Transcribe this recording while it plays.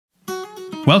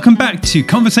Welcome back to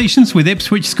Conversations with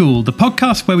Ipswich School, the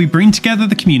podcast where we bring together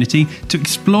the community to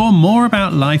explore more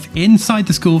about life inside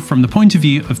the school from the point of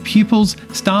view of pupils,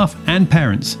 staff and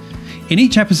parents. In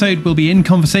each episode, we'll be in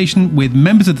conversation with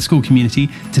members of the school community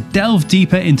to delve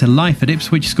deeper into life at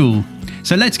Ipswich School.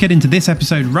 So let's get into this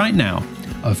episode right now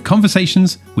of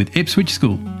Conversations with Ipswich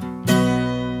School.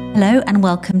 Hello and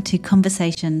welcome to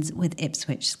Conversations with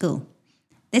Ipswich School.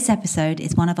 This episode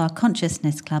is one of our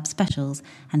Consciousness Club specials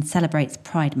and celebrates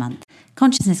Pride Month.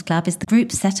 Consciousness Club is the group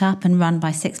set up and run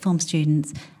by sixth form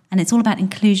students, and it's all about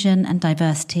inclusion and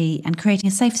diversity and creating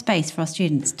a safe space for our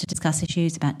students to discuss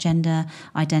issues about gender,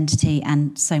 identity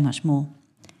and so much more.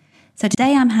 So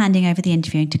today I'm handing over the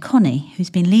interview to Connie, who's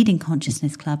been leading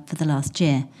Consciousness Club for the last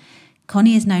year.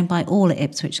 Connie is known by all at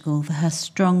Ipswich School for her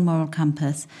strong moral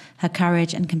compass, her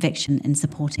courage and conviction in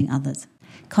supporting others.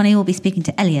 Connie will be speaking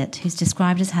to Elliot, who's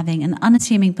described as having an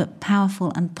unassuming but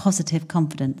powerful and positive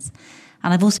confidence.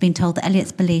 And I've also been told that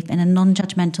Elliot's belief in a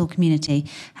non-judgmental community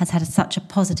has had such a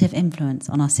positive influence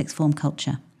on our sixth form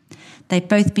culture. They've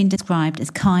both been described as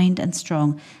kind and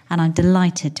strong, and I'm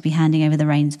delighted to be handing over the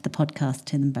reins of the podcast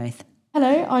to them both.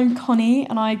 Hello, I'm Connie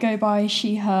and I go by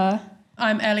she, her.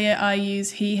 I'm Elliot, I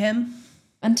use he, him.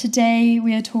 And today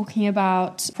we are talking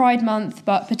about Pride Month,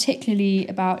 but particularly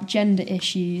about gender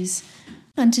issues.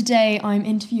 And today I'm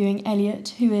interviewing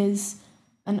Elliot, who is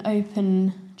an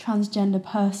open transgender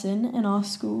person in our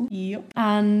school. Yep.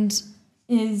 And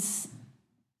is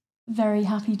very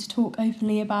happy to talk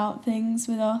openly about things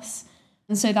with us.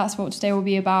 And so that's what today will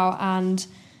be about. And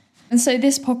so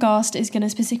this podcast is going to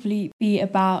specifically be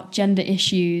about gender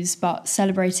issues, but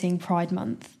celebrating Pride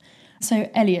Month.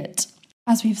 So Elliot,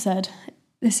 as we've said,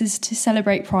 this is to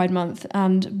celebrate Pride Month.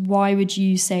 And why would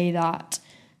you say that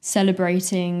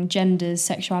celebrating genders,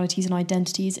 sexualities and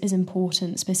identities is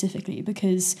important specifically?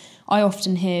 Because I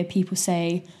often hear people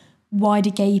say, why do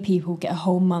gay people get a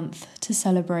whole month to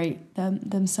celebrate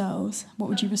themselves? What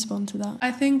would you respond to that?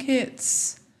 I think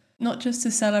it's not just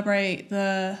to celebrate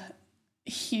the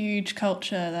huge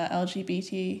culture that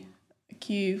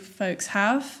LGBTQ folks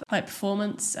have, like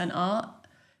performance and art.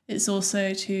 It's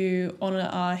also to honour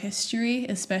our history,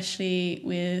 especially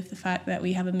with the fact that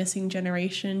we have a missing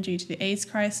generation due to the AIDS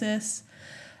crisis.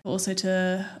 Also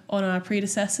to honour our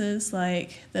predecessors,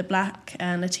 like the Black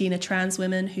and Latina trans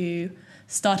women who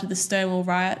started the Stonewall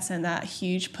riots and that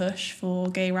huge push for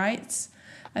gay rights.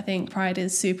 I think Pride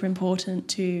is super important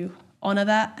to honour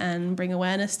that and bring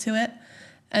awareness to it.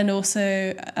 And also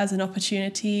as an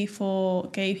opportunity for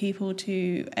gay people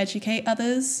to educate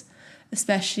others,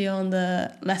 especially on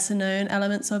the lesser known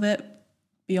elements of it,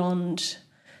 beyond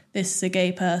this is a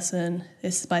gay person,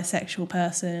 this is a bisexual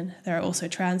person, there are also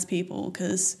trans people,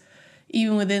 because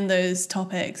even within those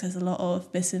topics there's a lot of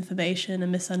misinformation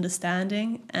and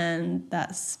misunderstanding, and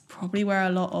that's probably where a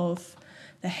lot of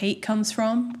the hate comes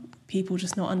from, people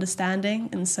just not understanding.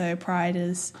 And so Pride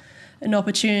is an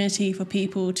opportunity for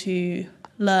people to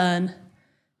learn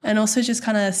and also just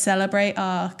kind of celebrate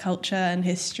our culture and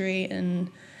history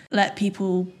and let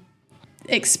people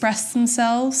express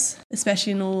themselves,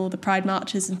 especially in all the Pride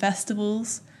marches and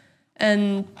festivals.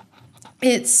 And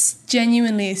it's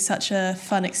genuinely such a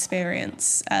fun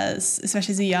experience,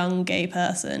 especially as a young gay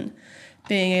person,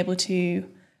 being able to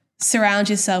surround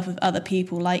yourself with other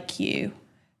people like you,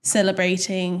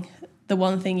 celebrating the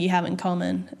one thing you have in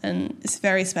common. And it's a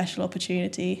very special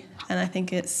opportunity. And I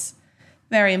think it's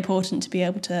very important to be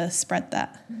able to spread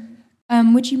that.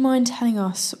 Would you mind telling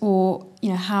us, or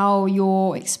how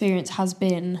your experience has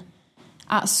been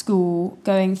at school,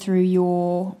 going through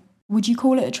your, would you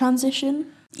call it a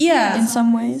transition? Yeah. In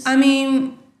some ways? I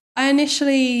mean, I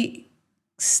initially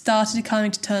started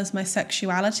coming to terms with my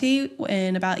sexuality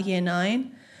in about year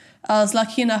 9. I was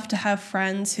lucky enough to have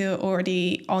friends who were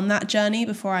already on that journey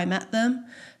before I met them,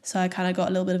 so I kind of got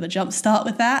a little bit of a jump start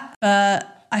with that.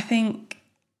 But I think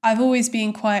I've always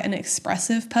been quite an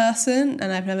expressive person,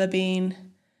 and I've never been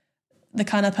the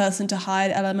kind of person to hide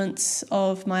elements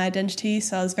of my identity,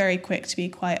 so I was very quick to be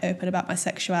quite open about my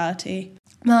sexuality.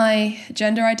 My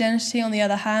gender identity, on the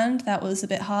other hand, that was a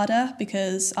bit harder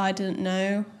because I didn't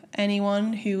know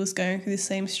anyone who was going through the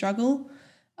same struggle.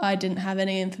 I didn't have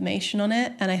any information on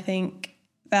it, and I think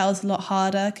that was a lot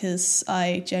harder because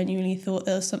I genuinely thought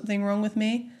there was something wrong with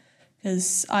me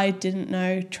because I didn't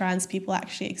know trans people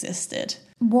actually existed.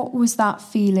 What was that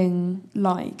feeling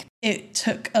like? It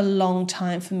took a long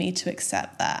time for me to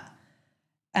accept that.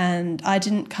 And I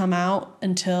didn't come out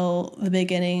until the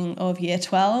beginning of year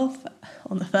 12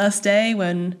 on the first day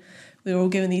when we were all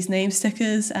given these name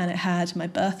stickers and it had my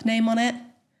birth name on it.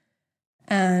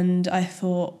 And I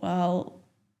thought, well,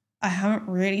 I haven't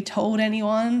really told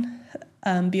anyone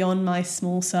beyond my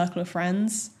small circle of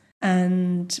friends.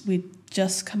 And we'd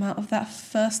just come out of that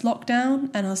first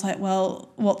lockdown, and I was like,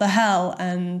 well, what the hell?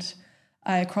 And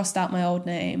I crossed out my old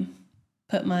name,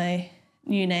 put my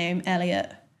new name,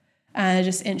 Elliot, and I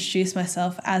just introduced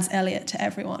myself as Elliot to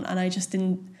everyone. And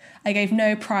I gave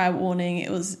no prior warning. It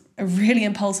was a really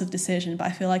impulsive decision, but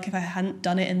I feel like if I hadn't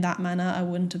done it in that manner, I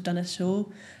wouldn't have done it at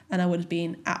all, and I would have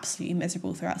been absolutely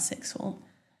miserable throughout sixth form.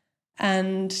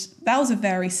 And that was a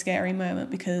very scary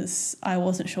moment because I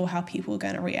wasn't sure how people were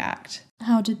going to react.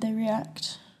 How did they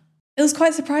react? It was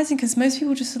quite surprising because most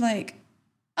people just were like,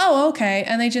 oh, okay,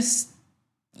 and they just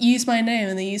used my name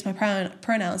and they used my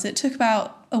pronouns. It took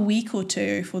about a week or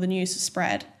two for the news to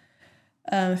spread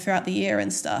throughout the year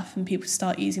and stuff, and people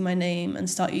start using my name and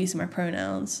start using my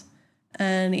pronouns.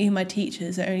 And even my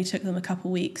teachers, it only took them a couple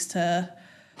of weeks to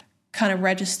kind of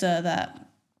register that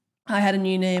I had a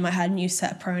new name, I had a new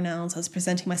set of pronouns, I was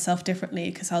presenting myself differently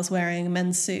because I was wearing a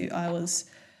men's suit,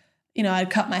 I'd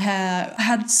cut my hair, I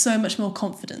had so much more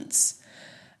confidence.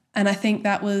 And I think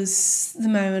that was the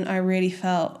moment I really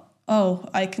felt, oh,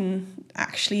 I can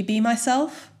actually be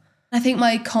myself. I think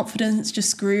my confidence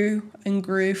just grew and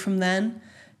grew from then,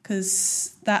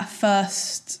 because that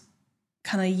first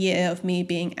kind of year of me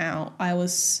being out,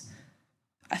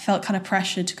 I felt kind of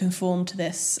pressured to conform to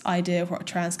this idea of what a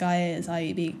trans guy is,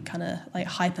 i.e. be kind of like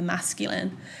hyper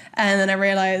masculine. And then I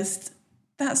realised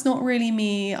that's not really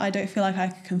me. I don't feel like I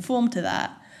could conform to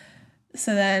that.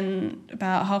 So then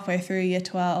about halfway through year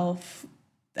 12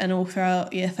 and all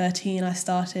throughout year 13, I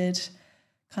started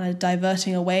kind of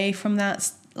diverting away from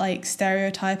that like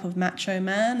stereotype of macho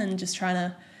man and just trying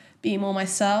to be more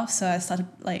myself. So I started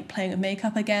like playing with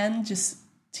makeup again, just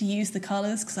to use the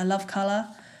colours because I love colour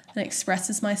and it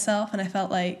expresses myself. And I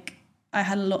felt like I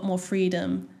had a lot more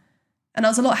freedom and I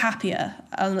was a lot happier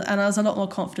and I was a lot more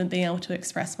confident being able to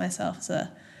express myself as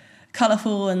a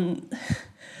colourful and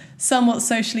somewhat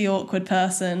socially awkward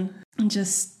person. And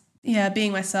just,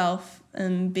 being myself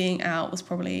and being out was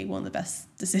probably one of the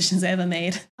best decisions I ever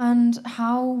made. And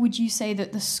how would you say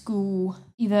that the school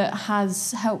either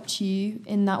has helped you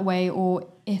in that way, or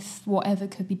if whatever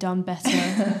could be done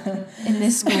better in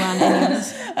this school and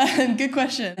others? Good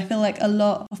question. I feel like a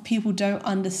lot of people don't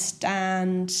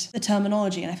understand the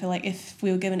terminology, and I feel like if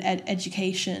we were given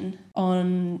education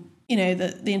on,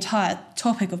 the entire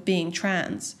topic of being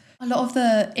trans, a lot of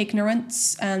the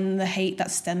ignorance and the hate that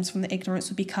stems from the ignorance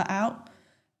would be cut out.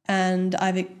 And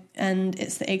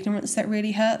it's the ignorance that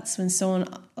really hurts when someone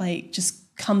like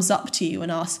just comes up to you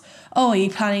and asks, oh, are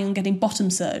you planning on getting bottom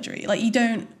surgery? Like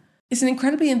it's an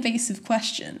incredibly invasive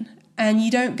question. And you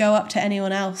don't go up to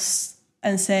anyone else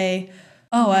and say,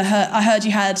 oh, I heard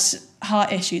you had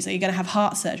heart issues. Are you going to have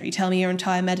heart surgery? Tell me your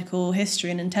entire medical history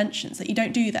and intentions. That you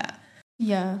don't do that.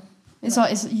 Yeah. It's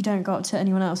like you don't go up to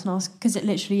anyone else and ask, because it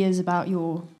literally is about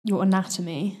your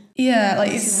anatomy. Yeah,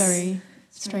 like it's a very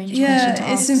strange question to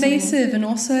ask. It's invasive, and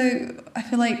also I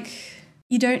feel like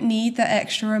you don't need that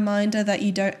extra reminder that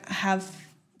you don't have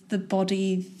the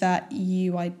body that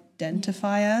you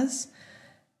identify as.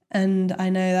 And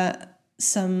I know that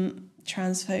some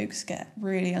trans folks get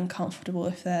really uncomfortable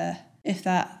if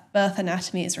that birth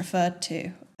anatomy is referred to,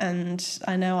 and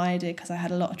I know I did because I had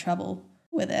a lot of trouble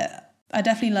with it. I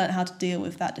definitely learned how to deal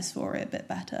with that dysphoria a bit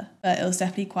better, but it was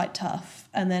definitely quite tough.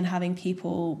 And then having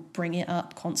people bring it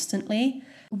up constantly.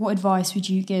 What advice would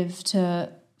you give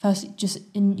to, first, just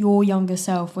in your younger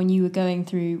self when you were going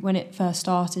through, when it first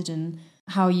started and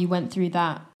how you went through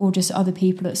that, or just other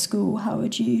people at school? How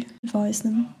would you advise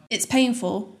them? It's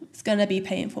painful. It's going to be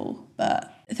painful,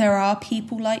 but there are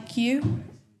people like you.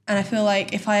 And I feel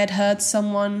like if I had heard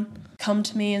someone come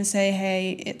to me and say,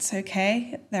 hey, it's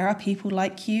okay, there are people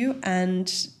like you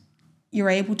and you're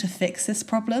able to fix this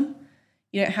problem.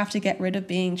 You don't have to get rid of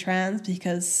being trans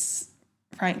because,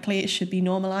 frankly, it should be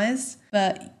normalized.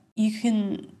 But you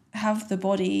can have the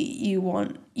body you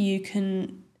want. You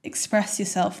can express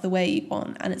yourself the way you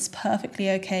want. And it's perfectly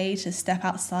okay to step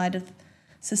outside of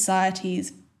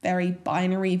society's very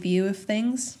binary view of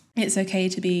things. It's okay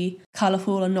to be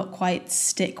colourful and not quite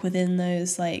stick within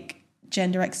those like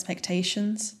gender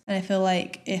expectations. And I feel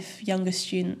like if younger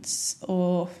students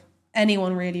or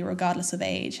anyone really, regardless of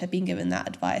age, had been given that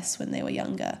advice when they were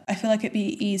younger, I feel like it'd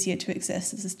be easier to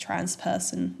exist as a trans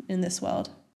person in this world.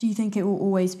 Do you think it will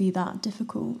always be that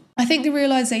difficult? I think the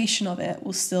realisation of it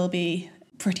will still be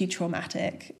pretty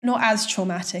traumatic. Not as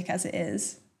traumatic as it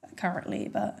is currently,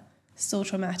 but still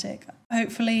traumatic.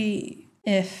 Hopefully,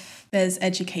 if there's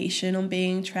education on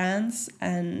being trans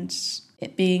and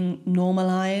it being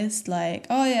normalized, like,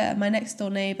 oh yeah, my next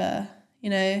door neighbor,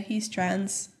 he's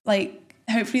trans. Like,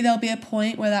 hopefully there'll be a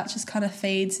point where that just kind of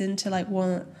fades into like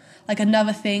like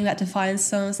another thing that defines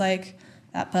someone's like,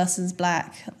 that person's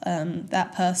black,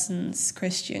 that person's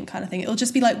Christian kind of thing. It'll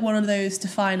just be like one of those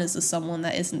definers of someone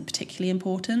that isn't particularly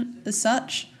important as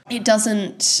such.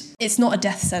 It's not a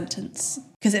death sentence,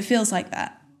 because it feels like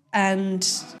that. And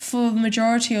for the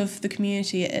majority of the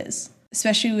community it is,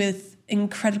 especially with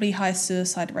incredibly high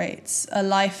suicide rates, a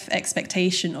life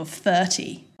expectation of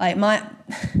 30. Like my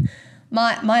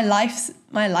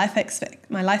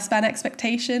lifespan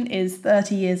expectation is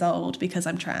 30 years old because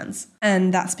I'm trans.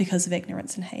 And that's because of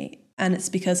ignorance and hate. And it's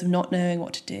because of not knowing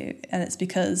what to do. And it's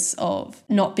because of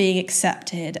not being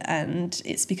accepted. And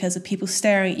it's because of people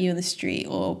staring at you in the street,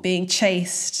 or being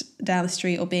chased down the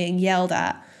street, or being yelled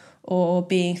at, or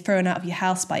being thrown out of your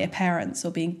house by your parents,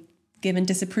 or being given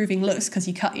disapproving looks because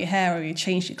you cut your hair or you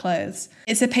changed your clothes.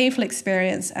 It's a painful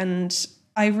experience. And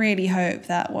I really hope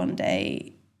that one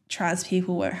day trans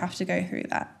people won't have to go through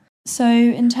that. So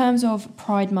in terms of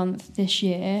Pride Month this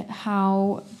year,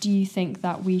 how do you think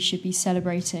that we should be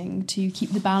celebrating to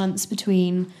keep the balance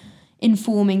between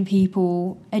informing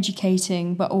people,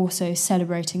 educating, but also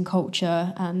celebrating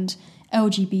culture and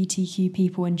LGBTQ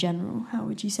people in general? How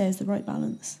would you say is the right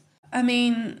balance? I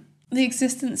mean, the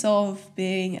existence of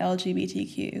being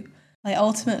LGBTQ, like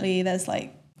ultimately there's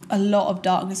like a lot of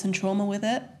darkness and trauma with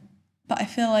it. But I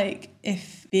feel like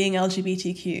if being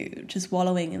LGBTQ, just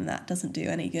wallowing in that, doesn't do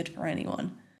any good for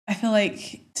anyone. I feel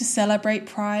like to celebrate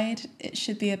Pride, it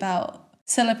should be about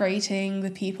celebrating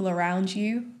the people around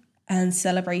you and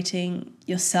celebrating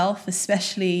yourself,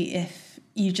 especially if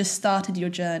you just started your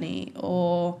journey,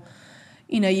 or,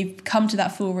 you know, you've come to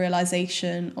that full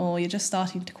realization, or you're just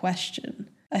starting to question.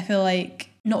 I feel like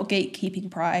not gatekeeping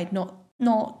Pride,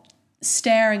 not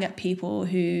staring at people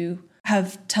who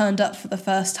have turned up for the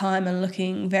first time and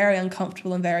looking very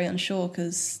uncomfortable and very unsure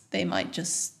because they might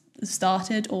just have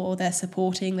started, or they're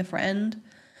supporting the friend.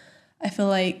 I feel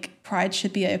like Pride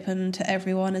should be open to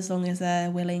everyone as long as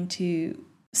they're willing to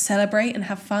celebrate and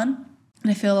have fun.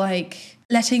 And I feel like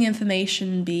letting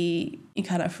information be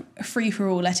kind of free for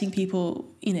all, letting people,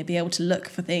 you know, be able to look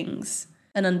for things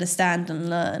and understand and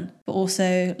learn, but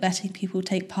also letting people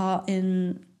take part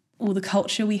in all the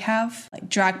culture we have, like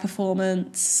drag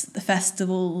performance, the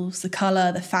festivals, the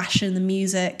colour, the fashion, the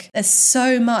music. There's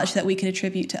so much that we can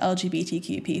attribute to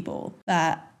LGBTQ people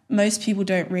that most people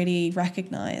don't really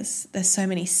recognise. There's so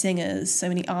many singers, so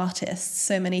many artists,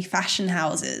 so many fashion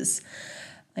houses.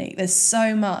 Like there's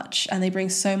so much, and they bring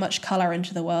so much colour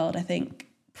into the world. I think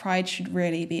Pride should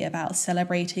really be about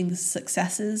celebrating the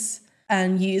successes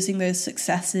and using those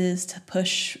successes to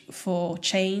push for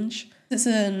change. It's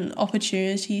an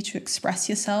opportunity to express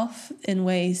yourself in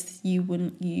ways you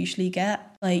wouldn't usually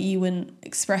get. Like you wouldn't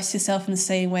express yourself in the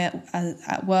same way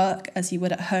at work as you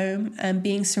would at home, and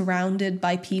being surrounded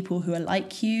by people who are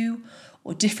like you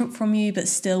or different from you but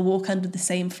still walk under the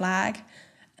same flag,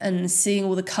 and seeing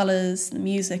all the colours, the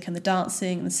music and the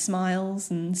dancing and the smiles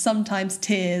and sometimes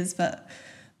tears, but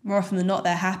more often than not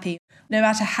they're happy. No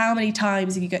matter how many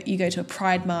times you go to a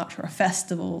Pride march or a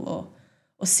festival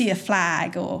or see a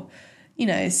flag, or you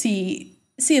know, see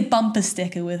a bumper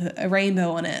sticker with a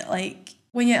rainbow on it. Like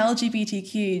when you're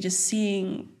LGBTQ, just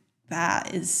seeing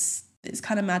that is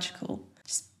kind of magical.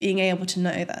 Just being able to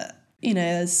know that, you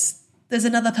know, there's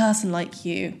another person like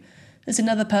you. There's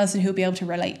another person who'll be able to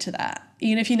relate to that.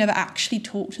 Even if you never actually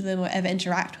talk to them or ever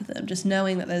interact with them, just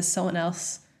knowing that there's someone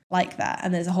else like that,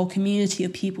 and there's a whole community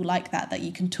of people like that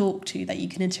you can talk to, that you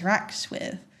can interact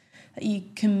with, that you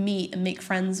can meet and make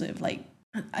friends with. Like,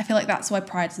 I feel like that's why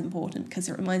Pride is important, because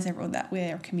it reminds everyone that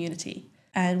we're a community,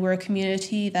 and we're a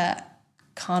community that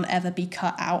can't ever be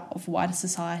cut out of wider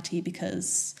society,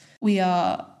 because we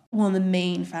are one of the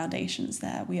main foundations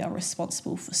there. We are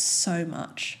responsible for so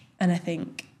much, and I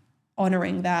think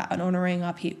honouring that and honouring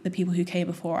the people who came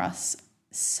before us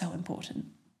is so important.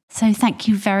 So thank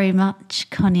you very much,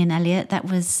 Connie and Elliot. That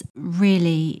was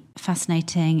really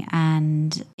fascinating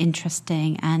and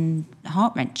interesting and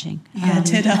heart-wrenching. Yeah, it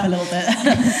did up a little bit.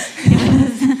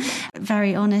 It was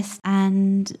very honest,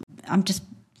 and I'm just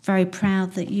very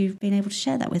proud that you've been able to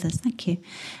share that with us. Thank you.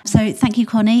 So thank you,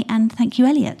 Connie, and thank you,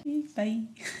 Elliot. Bye.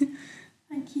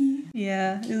 Thank you.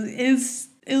 Yeah,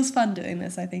 it was fun doing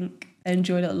this, I think. I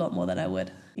enjoyed it a lot more than I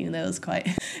would, even though I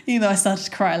started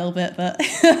to cry a little bit, but...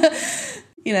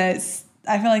 You know,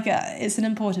 I feel like it's an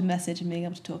important message, and being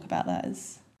able to talk about that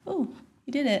is, oh,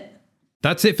 you did it.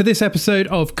 That's it for this episode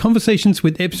of Conversations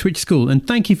with Ipswich School, and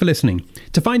thank you for listening.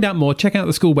 To find out more, check out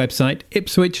the school website,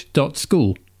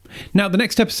 ipswich.school. Now, the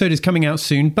next episode is coming out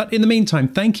soon, but in the meantime,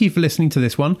 thank you for listening to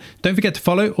this one. Don't forget to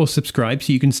follow or subscribe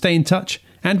so you can stay in touch,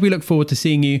 and we look forward to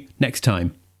seeing you next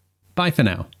time. Bye for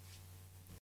now.